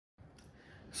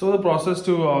So the process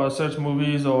to search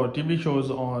movies or TV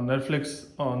shows on Netflix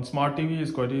on smart TV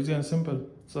is quite easy and simple.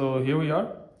 So here we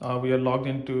are. We are logged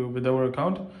into with our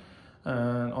account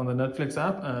and on the Netflix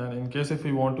app. And in case if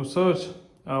we want to search,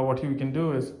 what we can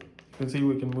do is you can see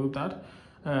we can move that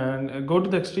and go to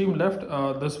the extreme left.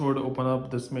 This would open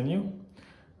up this menu,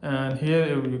 and here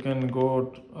you can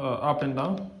go up and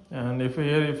down. And if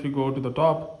you go to the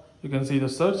top, you can see the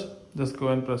search. Just go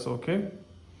and press OK.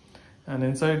 And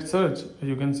inside search,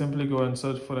 you can simply go and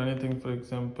search for anything. For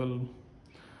example,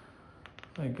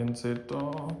 I can say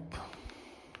top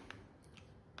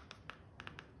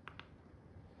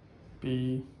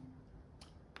P.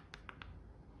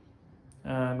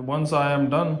 And once I am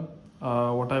done,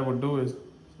 what I would do is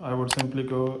I would simply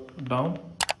go down,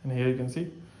 and here you can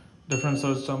see different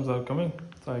search terms are coming.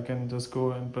 So I can just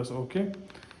go and press OK.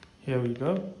 Here we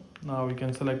go. Now we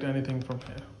can select anything from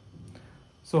here.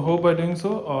 So hope by doing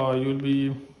so, you'll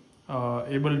be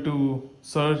able to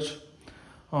search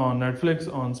on Netflix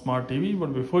on smart TV.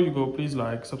 But before you go, please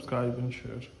like, subscribe and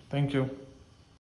share. Thank you.